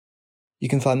You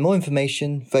can find more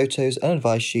information, photos and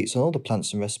advice sheets on all the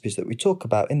plants and recipes that we talk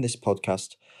about in this podcast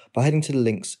by heading to the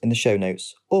links in the show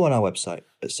notes or on our website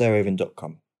at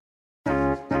sarahraven.com.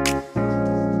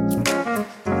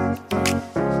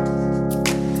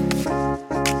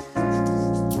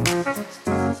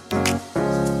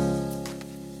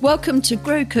 Welcome to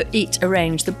Grow, Cook, Eat,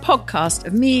 Arrange, the podcast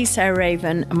of me, Sarah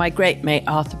Raven, and my great mate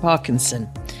Arthur Parkinson.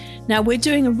 Now, we're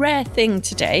doing a rare thing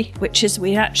today, which is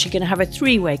we're actually going to have a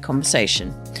three-way conversation,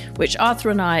 which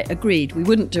Arthur and I agreed we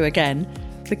wouldn't do again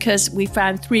because we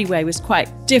found three-way was quite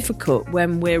difficult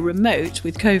when we're remote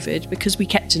with COVID because we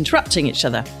kept interrupting each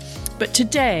other. But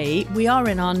today, we are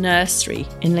in our nursery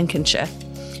in Lincolnshire,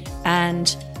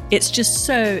 and it's just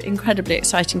so incredibly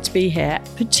exciting to be here,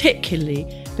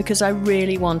 particularly because I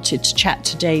really wanted to chat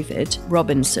to David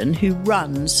Robinson, who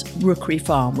runs Rookery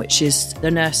Farm, which is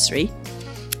the nursery.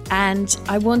 And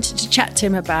I wanted to chat to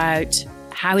him about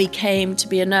how he came to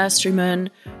be a nurseryman,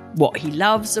 what he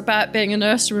loves about being a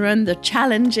nurseryman, the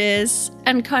challenges,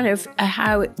 and kind of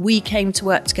how we came to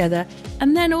work together.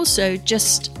 And then also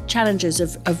just challenges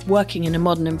of working in a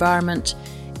modern environment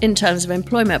in terms of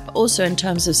employment, but also in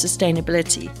terms of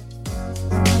sustainability.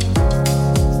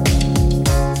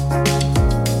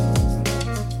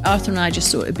 Arthur and I just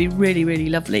thought it'd be really, really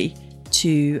lovely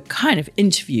to kind of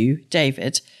interview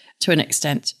David to an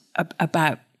extent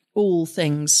about all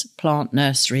things plant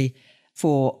nursery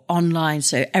for online,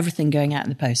 so everything going out in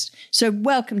the post. So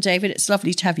welcome, David. It's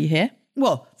lovely to have you here.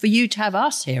 Well, for you to have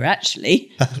us here,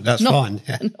 actually. That's fine.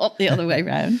 Yeah. Not the other way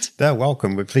round. They're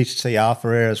welcome. We're pleased to see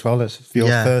Arthur here as well. It's your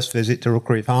first visit to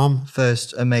Rookery Farm.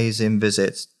 First amazing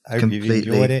visit. Hope you've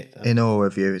enjoyed it. In awe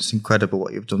of you. It's incredible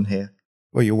what you've done here.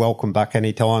 Well, you're welcome back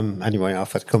any time. Anyway,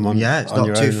 Arthur, come on. Yeah, it's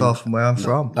not too far from where I'm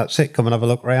from. That's it. Come and have a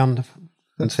look round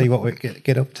and see what we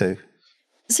get up to.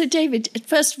 So, David,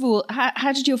 first of all,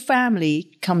 how did your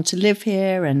family come to live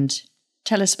here, and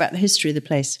tell us about the history of the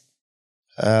place?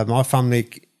 My family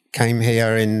came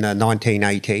here in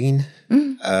 1918.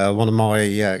 One of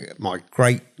my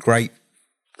great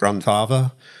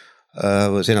grandfather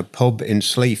was in a pub in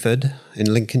Sleaford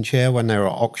in Lincolnshire when they were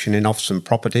auctioning off some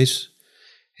properties.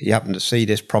 He happened to see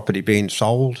this property being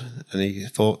sold, and he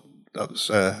thought that was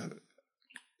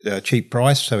a cheap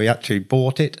price, so he actually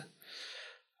bought it.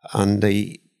 And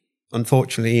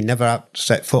unfortunately, he never had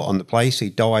set foot on the place.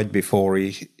 He died before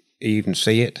he even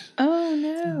see it. Oh,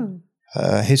 no.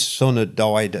 His son had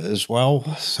died as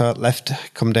well, so it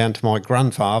come down to my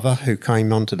grandfather, who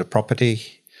came onto the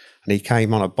property, and he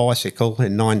came on a bicycle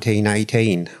in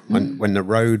 1918 when the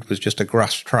road was just a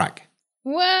grass track.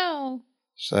 Wow.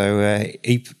 So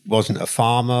he wasn't a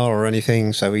farmer or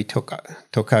anything, so he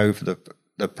took over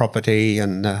the property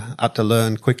and had to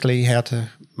learn quickly how to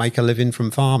make a living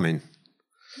from farming.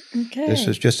 Okay. This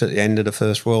was just at the end of the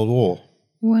First World War.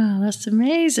 Wow, that's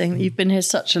amazing. You've been here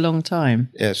such a long time.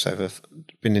 Yes, I've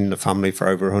been in the family for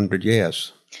over 100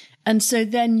 years. And so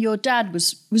then your dad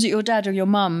was it your dad or your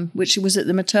mum, which was it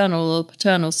the maternal or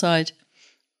paternal side?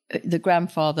 The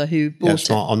grandfather who bought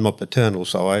it? On my paternal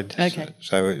side. Okay.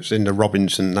 So it's in the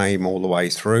Robinson name all the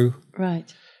way through.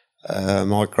 Right.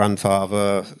 My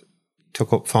grandfather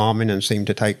took up farming and seemed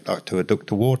to take that to a duck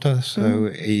to water. So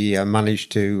he managed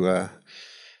to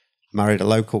marry a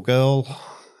local girl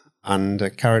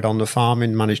and carried on the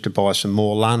farming, managed to buy some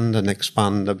more land and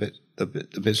expand a bit the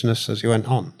business as he went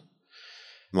on.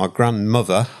 My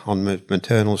grandmother on my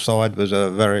maternal side was a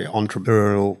very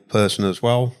entrepreneurial person as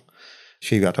well.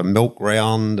 She got a milk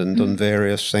round and done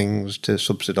various things to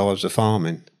subsidise the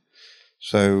farming.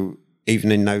 So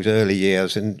even in those early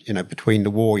years, between the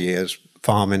war years,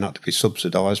 farming had to be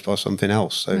subsidised by something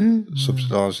else. So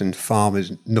subsidising farm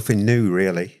is nothing new,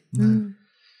 really.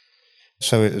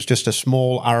 So it was just a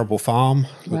small arable farm,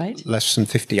 right, less than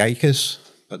 50 acres,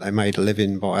 but they made a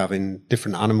living by having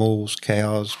different animals,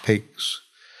 cows, pigs,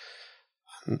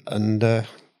 and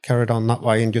carried on that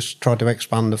way and just tried to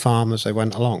expand the farm as they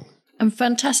went along. And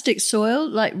fantastic soil,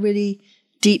 like really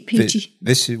deep, peaty.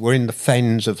 We're in the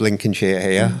fens of Lincolnshire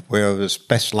here, where there's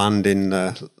best land in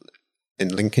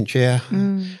Lincolnshire.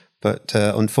 But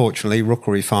unfortunately,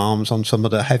 Rookery Farm's on some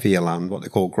of the heavier land, what they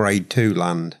call Grade 2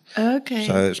 land. Okay.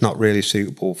 So it's not really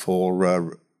suitable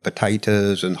for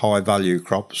potatoes and high-value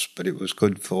crops, but it was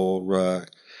good for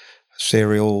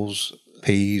cereals,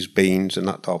 peas, beans, and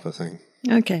that type of thing.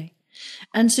 Okay.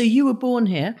 And so you were born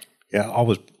here? Yeah, I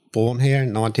was born here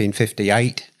in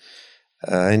 1958,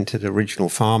 into the original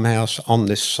farmhouse on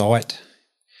this site.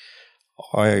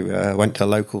 I went to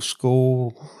local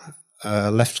school,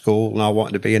 left school, and I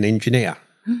wanted to be an engineer.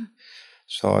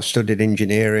 So I studied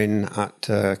engineering at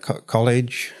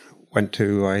college, went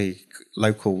to a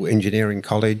local engineering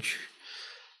college,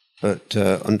 But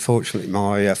unfortunately,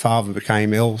 my father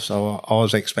became ill, so I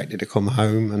was expected to come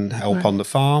home and help on the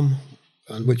farm,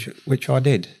 and which I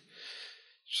did.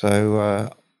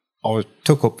 So I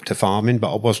took up to farming,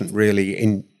 but I wasn't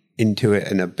really into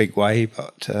it in a big way.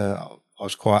 But I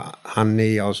was quite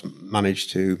handy. I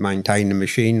managed to maintain the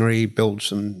machinery, build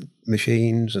some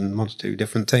machines, and wanted to do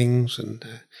different things, and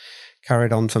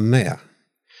carried on from there.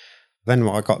 Then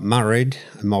I got married,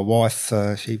 and my wife,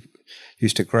 Elaine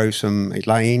used to grow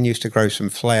some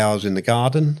flowers in the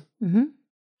garden,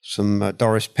 some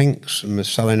Doris Pinks, and was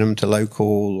selling them to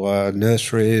local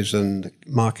nurseries and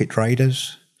market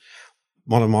traders.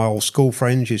 One of my old school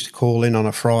friends used to call in on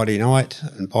a Friday night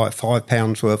and buy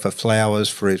 £5 worth of flowers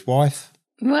for his wife.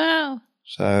 Wow.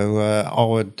 So I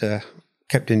would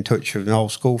kept in touch with an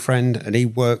old school friend, and he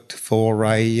worked for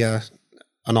an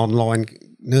online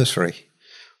nursery,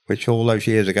 which all those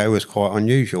years ago was quite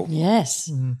unusual. Yes.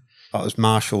 That was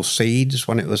Marshall Seeds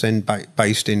when it was then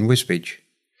based in Wisbech.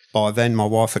 By then, my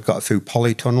wife had got a few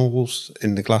polytunnels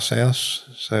in the glass house.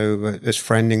 So this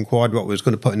friend inquired what we was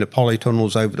going to put in the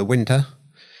polytunnels over the winter.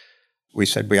 We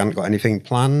said we hadn't got anything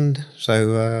planned.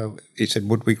 So he said,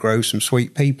 would we grow some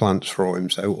sweet pea plants for him?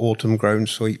 So autumn-grown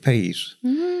sweet peas.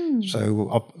 So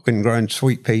I've been growing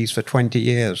sweet peas for 20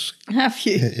 years. Have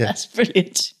you? Yeah. That's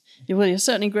brilliant. Well, you're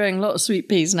certainly growing a lot of sweet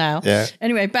peas now. Yeah.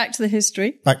 Anyway, back to the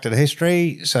history.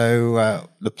 So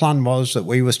the plan was that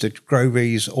we was to grow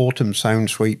these autumn-sown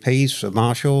sweet peas for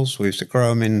Marshalls. We used to grow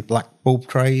them in black bulb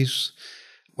trays.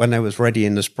 When they was ready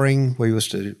in the spring, we was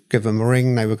to give them a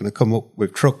ring. They were going to come up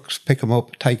with trucks, pick them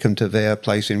up, take them to their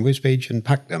place in Wisbech and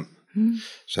pack them.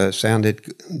 So it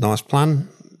sounded nice plan,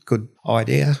 good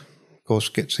idea. Of course,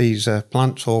 gets these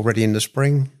plants all ready in the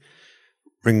spring,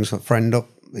 rings a friend up.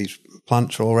 These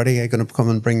plants are already, are going to come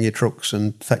and bring your trucks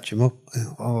and fetch them up.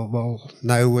 Oh, well,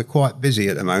 no, we're quite busy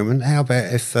at the moment. How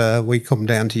about if we come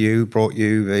down to you, brought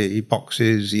you the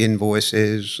boxes, the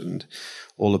invoices and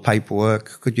all the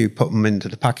paperwork? Could you put them into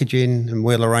the packaging and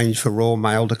we'll arrange for Raw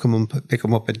Mail to come and pick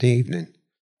them up in the evening?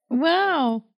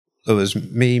 Wow. There was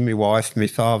me, my wife, my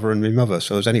father and my mother.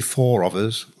 So there was only 4 of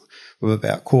us with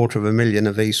about 250,000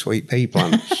 of these sweet pea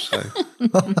plants. So.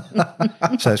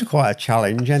 So it's quite a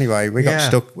challenge. Anyway, we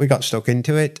got stuck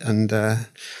into it and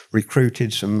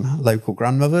recruited some local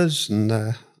grandmothers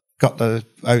and got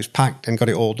those packed and got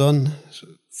it all done. So,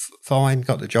 fine,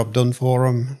 got the job done for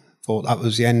them. Thought that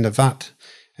was the end of that.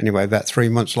 Anyway, about 3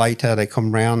 months later, they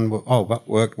come round. Oh, that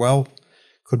worked well.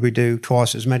 Could we do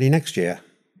twice as many next year?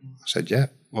 I said, yeah.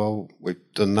 Well, we've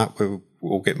done that.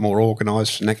 We'll get more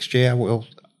organised for next year.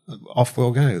 Off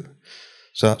we'll go.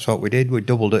 So that's what we did. We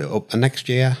doubled it up the next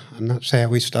year, and that's how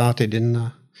we started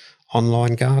in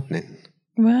online gardening.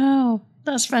 Wow,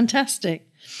 that's fantastic.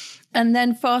 And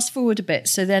then fast forward a bit.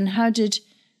 So then how did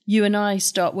you and I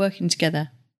start working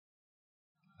together?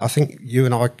 I think you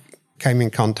and I came in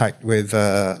contact with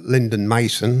Lyndon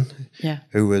Mason,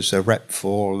 who was a rep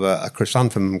for a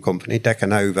chrysanthemum company,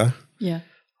 Decanova. Yeah.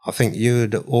 I think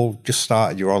you'd all just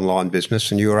started your online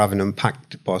business and you were having them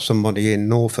packed by somebody in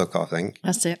Norfolk, I think.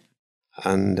 That's it.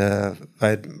 And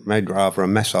they'd made rather a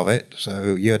mess of it.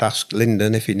 So you had asked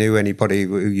Lyndon if he knew anybody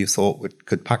who you thought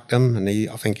could pack them. And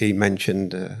I think he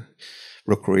mentioned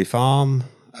Rookery Farm.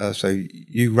 So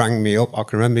you rang me up. I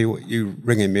can remember you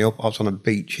ringing me up. I was on a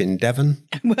beach in Devon.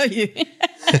 Were you?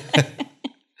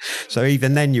 So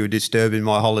even then you were disturbing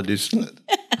my holidays.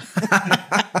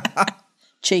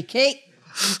 Cheeky.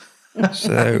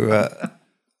 So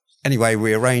anyway,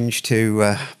 we arranged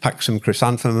to pack some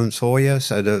chrysanthemums for you.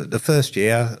 So the first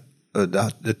year,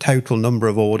 the total number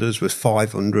of orders was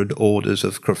 500 orders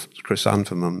of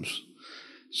chrysanthemums.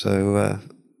 So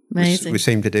we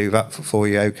seem to do that for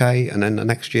you okay. And then the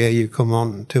next year you come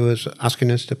on to us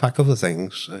asking us to pack other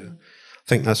things. So I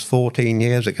think that's 14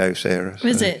 years ago, Sarah.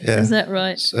 Was it? Yeah. Is that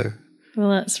right? So. Well,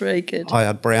 that's very good. I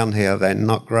had brown hair then,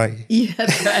 not grey. You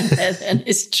had brown hair then,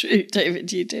 it's true,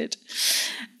 David, you did.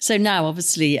 So now,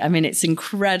 obviously, I mean, it's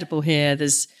incredible here.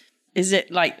 Is it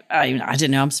like, I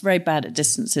don't know, I'm very bad at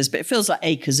distances, but it feels like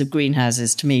acres of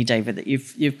greenhouses to me, David, that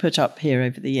you've put up here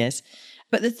over the years.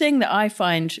 But the thing that I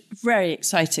find very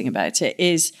exciting about it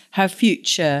is how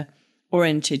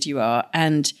future-oriented you are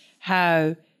and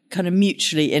how kind of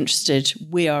mutually interested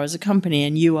we are as a company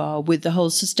and you are with the whole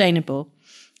sustainable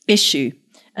issue.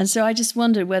 And so I just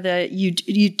wondered whether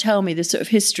you'd tell me the sort of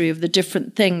history of the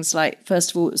different things, like first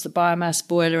of all it was the biomass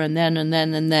boiler and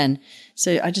then.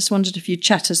 So I just wondered if you'd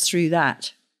chat us through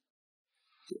that.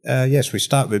 Yes, we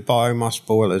started with biomass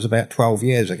boilers about 12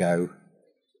 years ago.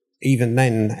 Even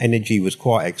then energy was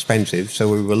quite expensive, so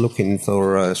we were looking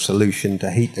for a solution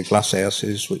to heat the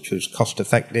glasshouses which was cost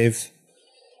effective.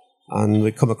 And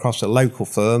we come across a local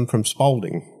firm from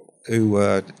Spalding who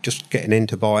were just getting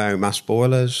into biomass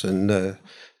boilers and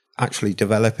actually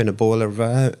developing a boiler of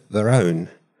their own.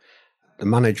 The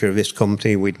manager of this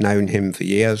company, we'd known him for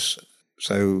years,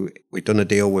 so we'd done a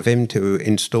deal with him to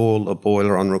install a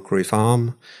boiler on Rookery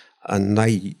Farm, and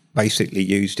they basically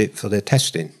used it for their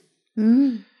testing.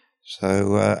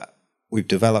 So we've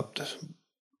developed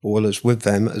boilers with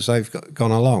them as they've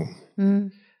gone along.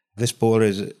 This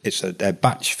boiler they're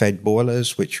batch-fed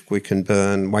boilers, which we can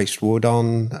burn waste wood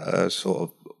on, sort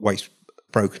of waste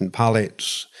broken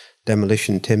pallets,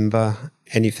 demolition timber,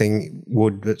 anything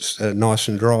wood that's nice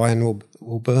and dry and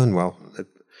will burn well.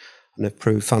 And they've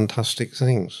proved fantastic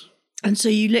things. And so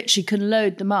you literally can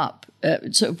load them up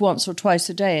sort of once or twice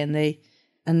a day, and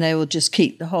they will just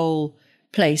keep the whole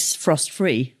place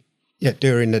frost-free. Yeah,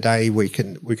 during the day we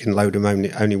can load them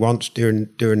only once. During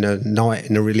the night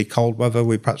in the really cold weather,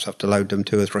 we perhaps have to load them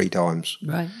 2 or 3 times.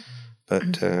 Right.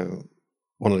 But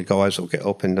one of the guys will get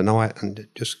up in the night and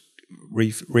just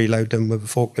reload them with a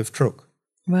forklift truck.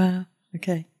 Wow.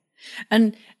 Okay.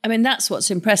 And I mean, that's what's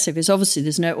impressive is obviously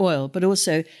there's no oil, but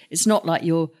also it's not like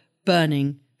you're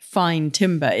burning fine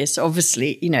timber. It's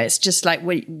obviously, it's just like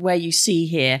where you see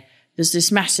here, there's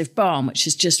this massive barn which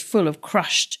is just full of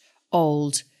crushed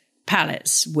old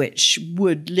pallets, which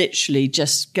would literally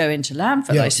just go into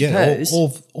landfill, I suppose. Yeah,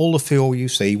 all the fuel you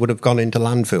see would have gone into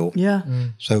landfill. Yeah.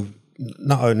 So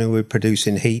not only are we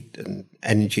producing heat and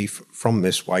energy from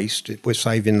this waste, we're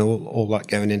saving all that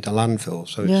going into landfill.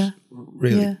 So it's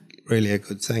really a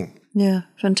good thing. Yeah,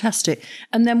 fantastic.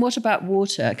 And then what about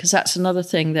water? Because that's another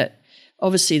thing that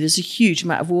obviously there's a huge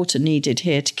amount of water needed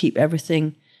here to keep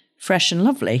everything fresh and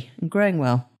lovely and growing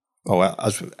well. Well,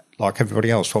 like everybody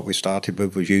else, what we started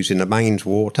with was using the mains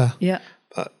water. Yeah.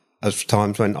 But as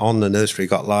times went on, the nursery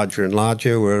got larger and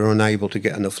larger. We were unable to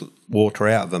get enough water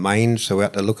out of the mains, so we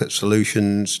had to look at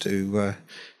solutions to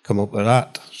come up with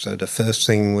that. So the first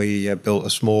thing, we built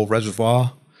a small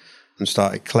reservoir and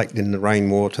started collecting the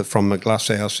rainwater from the glass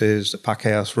houses, the pack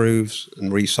house roofs,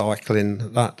 and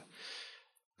recycling that.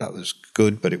 That was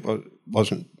good, but it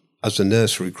wasn't. As the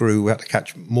nursery grew, we had to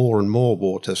catch more and more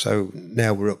water, so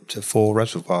now we're up to 4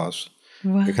 reservoirs.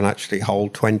 Wow. We can actually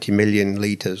hold 20 million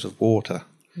litres of water.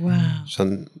 Wow.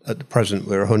 So at the present,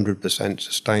 we're 100%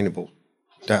 sustainable.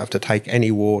 Don't have to take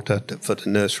any water for the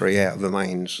nursery out of the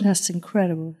mains. That's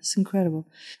incredible. It's incredible.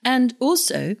 And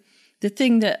also, the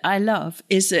thing that I love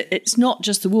is that it's not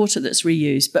just the water that's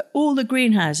reused, but all the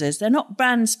greenhouses, they're not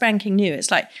brand spanking new.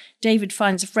 It's like David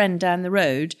finds a friend down the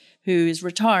road who is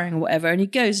retiring or whatever, and he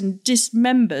goes and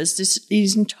dismembers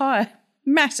these entire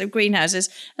massive greenhouses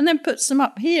and then puts them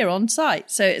up here on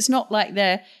site. So it's not like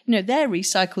they're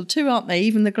recycled too, aren't they?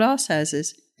 Even the glass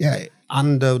houses. Yeah,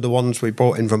 and the ones we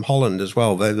brought in from Holland as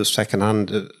well, they're the second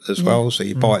hand as well. So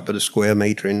you buy it by the square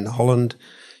metre in Holland,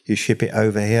 you ship it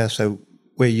over here. So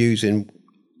we're using,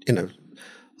 a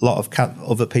lot of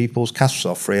other people's casts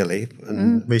off, really.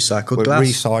 And recycled glass.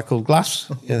 Recycled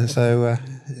glass. Yeah, so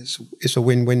it's a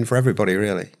win-win for everybody,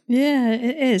 really. Yeah,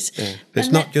 it is. Yeah. But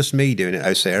it's not just me doing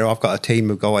it, Sarah. I've got a team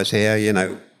of guys here,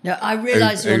 No, I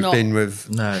realise you're not.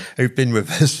 Who've been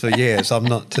with us for years. I'm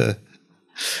not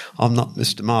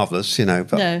Mr. Marvellous,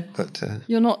 but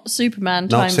you're not Superman.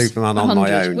 Not times Superman 100. on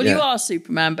my own. Well, you are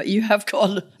Superman, but you have got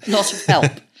a lot of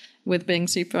help with being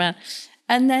Superman.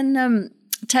 And then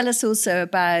tell us also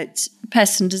about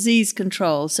pest and disease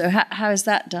control. So how is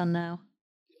that done now?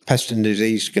 Pest and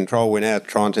disease control, we're now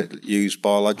trying to use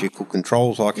biological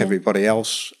controls like everybody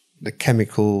else. The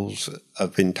chemicals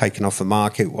have been taken off the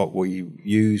market, what we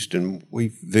used, and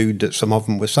we viewed that some of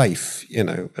them were safe,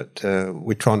 but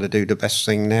we're trying to do the best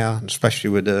thing now,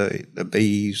 especially with the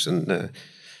bees and the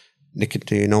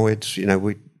nicotinoids.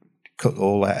 We cut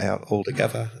all that out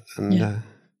altogether. And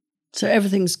so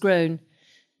everything's grown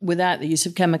without the use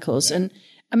of chemicals. And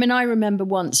I mean, I remember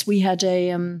once we had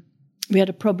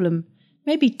a problem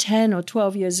maybe 10 or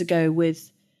 12 years ago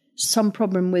with some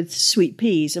problem with sweet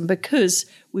peas, and because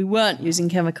we weren't using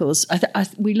chemicals,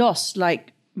 we lost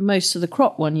like most of the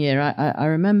crop one year. I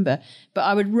remember, but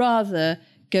I would rather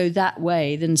go that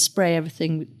way than spray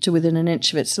everything to within an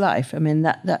inch of its life. I mean,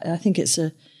 that I think it's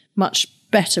a much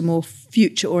better, more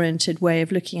future-oriented way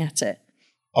of looking at it.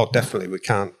 Oh, definitely, we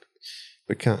can't.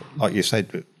 Like you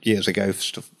said, years ago,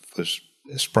 stuff was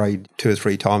sprayed 2 or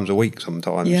 3 times a week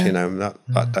sometimes,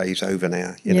 that day's over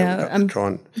now. We've got to try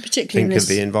and think of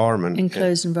the environment.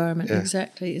 Enclosed environment,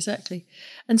 exactly.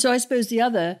 And so I suppose the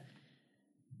other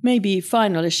maybe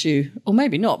final issue, or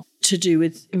maybe not, to do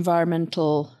with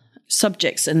environmental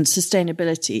subjects and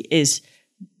sustainability is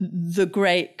the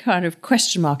great kind of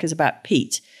question mark is about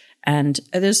peat. And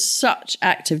there's such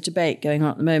active debate going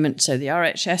on at the moment. So the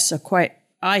RHS are quite,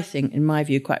 I think, in my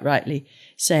view, quite rightly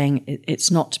saying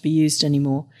it's not to be used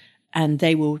anymore. And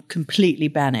they will completely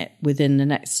ban it within the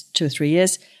next 2 or 3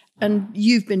 years. And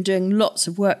you've been doing lots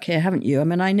of work here, haven't you? I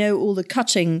mean, I know all the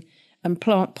cutting and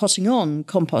plant potting on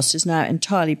compost is now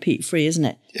entirely peat-free, isn't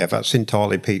it? Yeah, that's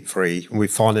entirely peat-free. We're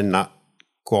finding that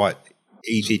quite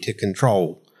easy to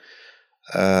control.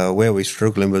 Where we're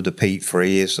struggling with the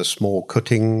peat-free is the small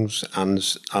cuttings and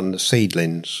the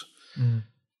seedlings.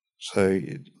 So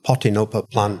potting up a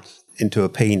plant into a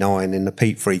P9 in the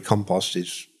peat-free compost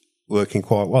is working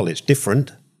quite well. It's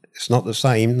different. It's not the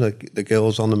same. The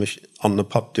girls on the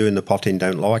pot doing the potting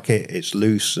don't like it. It's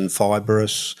loose and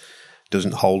fibrous.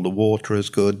 Doesn't hold the water as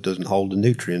good. Doesn't hold the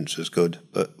nutrients as good.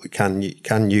 But we can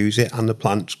use it, and the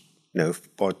plants,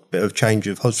 by a bit of change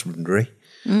of husbandry,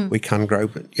 we can grow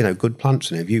good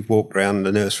plants in it. If you've walked around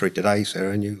the nursery today,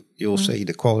 Sarah, and you'll see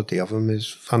the quality of them is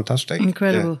fantastic.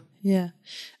 Incredible. Yeah.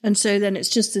 And so then it's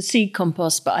just the seed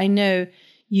compost. But I know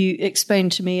you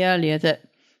explained to me earlier that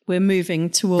we're moving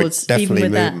towards even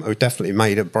with that. We've definitely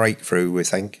made a breakthrough, we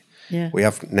think. Yeah. We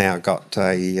have now got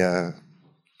a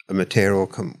material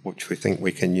which we think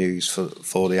we can use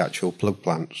for the actual plug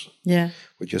plants. Yeah.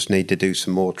 We just need to do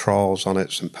some more trials on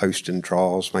it, some posting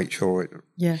trials, make sure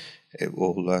it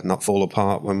will not fall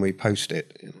apart when we post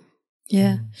it.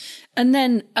 Yeah. And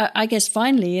then I guess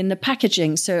finally in the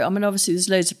packaging, so I mean obviously there's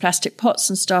loads of plastic pots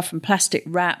and stuff and plastic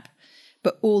wrap,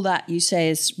 but all that you say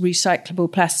is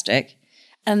recyclable plastic.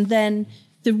 And then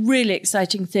the really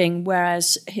exciting thing,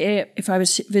 whereas here, if I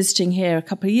was visiting here a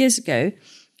couple of years ago,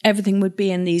 everything would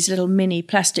be in these little mini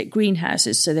plastic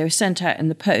greenhouses. So they were sent out in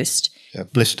the post. Yeah,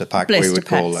 blister pack, we would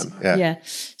call them. Yeah.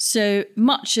 So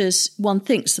much as one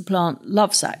thinks the plant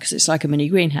loves that because it's like a mini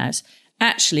greenhouse,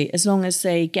 actually, as long as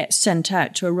they get sent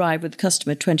out to arrive with the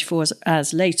customer 24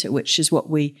 hours later, which is what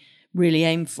we really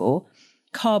aim for,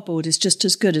 cardboard is just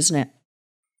as good, isn't it?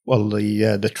 Well,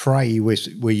 the tray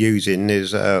we're using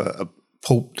is a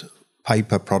pulped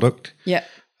paper product. Yeah.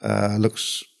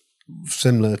 Looks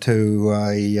similar to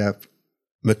a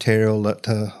material that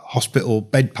a hospital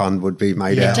bedpan would be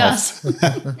made out of.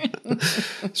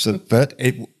 It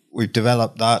does. We've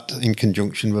developed that in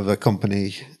conjunction with a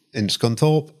company in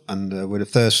Scunthorpe, and we're the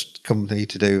first company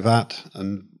to do that,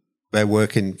 and they're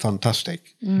working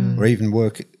fantastic. We're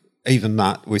even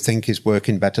that we think is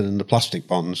working better than the plastic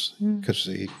bonds because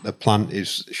the plant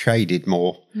is shaded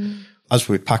more. As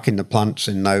we're packing the plants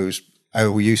in those, how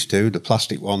we used to, the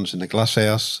plastic ones in the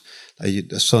glasshouse,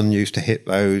 the sun used to hit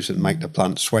those and make the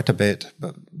plants sweat a bit,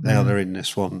 but now they're in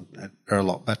this one, they're a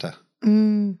lot better.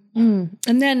 And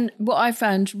then what I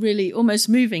found really almost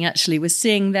moving actually was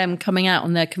seeing them coming out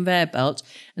on their conveyor belt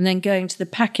and then going to the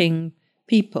packing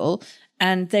people,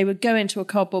 and they would go into a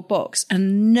cardboard box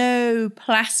and no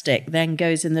plastic then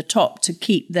goes in the top to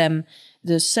keep the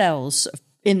cells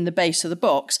in the base of the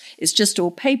box. It's just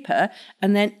all paper.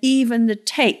 And then even the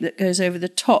tape that goes over the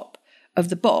top of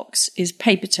the box is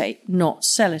paper tape, not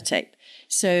sellotape.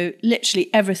 So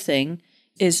literally everything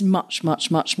is much,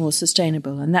 much, much more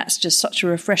sustainable. And that's just such a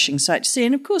refreshing sight to see.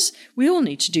 And of course, we all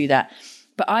need to do that.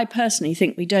 But I personally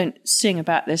think we don't sing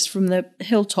about this from the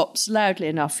hilltops loudly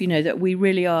enough, that we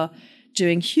really are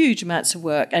doing huge amounts of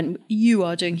work, and you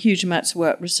are doing huge amounts of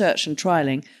work, research and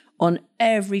trialling on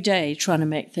every day, trying to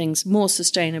make things more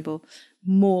sustainable,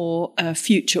 more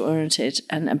future-oriented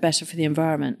and better for the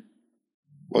environment.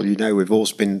 Well, we've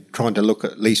also been trying to look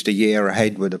at least a year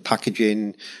ahead with the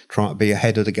packaging, trying to be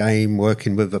ahead of the game,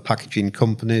 working with the packaging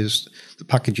companies. The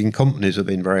packaging companies have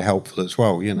been very helpful as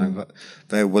well.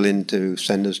 They're willing to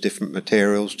send us different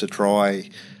materials to try,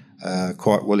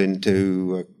 quite willing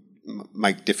to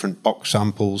make different box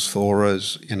samples for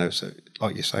us. So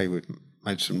like you say, we've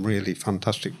made some really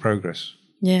fantastic progress.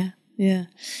 Yeah.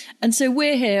 And so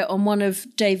we're here on one of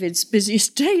David's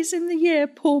busiest days in the year.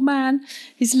 Poor man.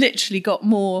 He's literally got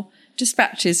more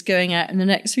dispatches going out in the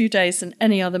next few days than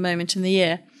any other moment in the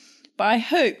year. But I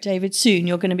hope, David, soon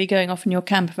you're going to be going off in your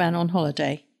camper van on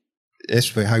holiday.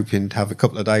 Yes, we're hoping to have a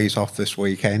couple of days off this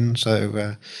weekend.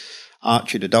 So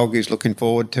Archie the dog is looking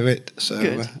forward to it.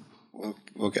 So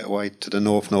we'll get away to the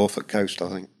North Norfolk coast, I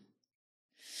think.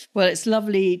 Well, it's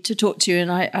lovely to talk to you,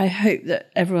 and I hope that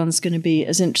everyone's going to be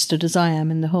as interested as I am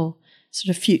in the whole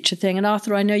sort of future thing. And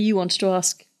Arthur, I know you wanted to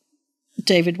ask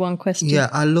David one question. Yeah,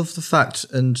 I love the fact,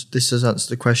 and this has answered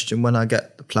the question, when I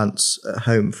get the plants at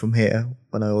home from here,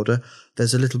 when I order,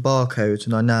 there's a little barcode,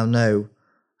 and I now know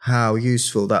how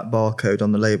useful that barcode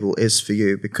on the label is for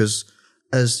you, because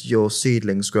as your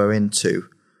seedlings grow into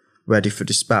ready for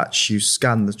dispatch, you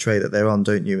scan the tray that they're on,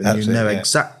 don't you? And you know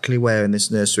exactly where in this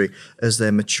nursery, as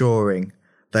they're maturing,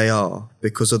 they are,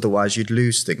 because otherwise you'd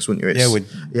lose things, wouldn't you?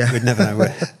 We'd never know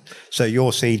where. So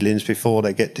your seedlings, before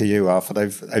they get to you, Arthur,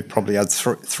 they've probably had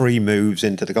three moves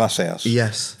into the glasshouse.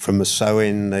 Yes. From the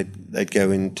sowing, they'd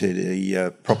go into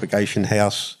the propagation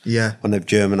house. Yeah. When they've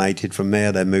germinated from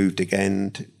there, they're moved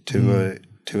again to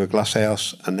a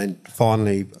glasshouse, and then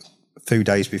finally, a few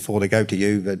days before they go to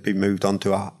you, they'd be moved on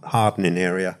to a hardening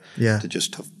area to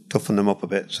just toughen them up a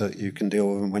bit so that you can deal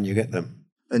with them when you get them.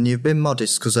 And you've been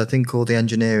modest, because I think all the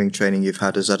engineering training you've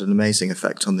had has had an amazing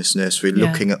effect on this nursery,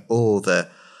 looking at all the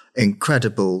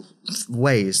incredible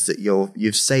ways that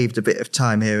you've saved a bit of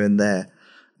time here and there.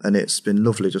 And it's been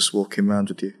lovely just walking around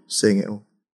with you, seeing it all.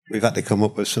 We've had to come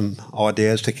up with some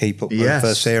ideas to keep up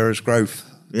with Sarah's growth.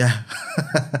 Yeah.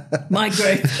 My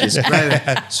growth.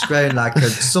 It's grown like a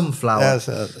sunflower,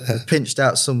 pinched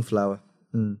out sunflower.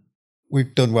 Mm.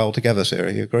 We've done well together,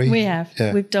 Sarah, you agree? We have.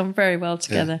 Yeah. We've done very well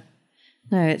together.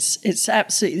 No, it's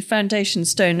absolutely the foundation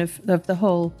stone of the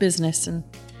whole business, and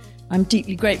I'm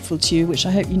deeply grateful to you, which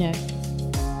I hope you know.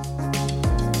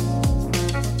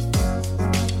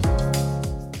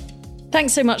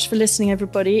 Thanks so much for listening,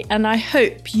 everybody, and I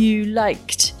hope you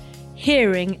liked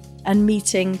hearing and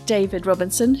meeting David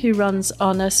Robinson, who runs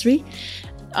our nursery.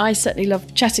 I certainly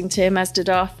loved chatting to him, as did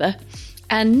Arthur.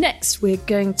 And next we're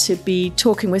going to be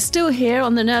talking, we're still here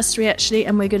on the nursery actually,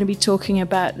 and we're going to be talking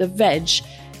about the veg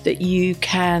that you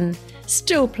can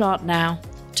still plant now.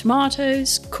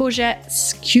 Tomatoes,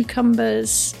 courgettes,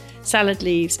 cucumbers, salad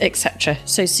leaves, etc.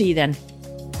 So see you then.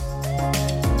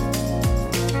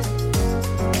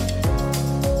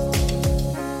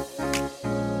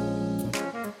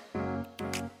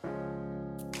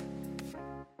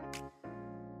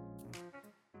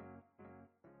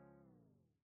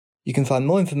 You can find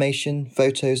more information,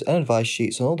 photos and advice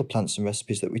sheets on all the plants and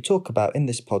recipes that we talk about in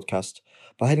this podcast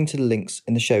by heading to the links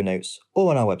in the show notes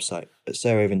or on our website at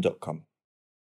sarahraven.com.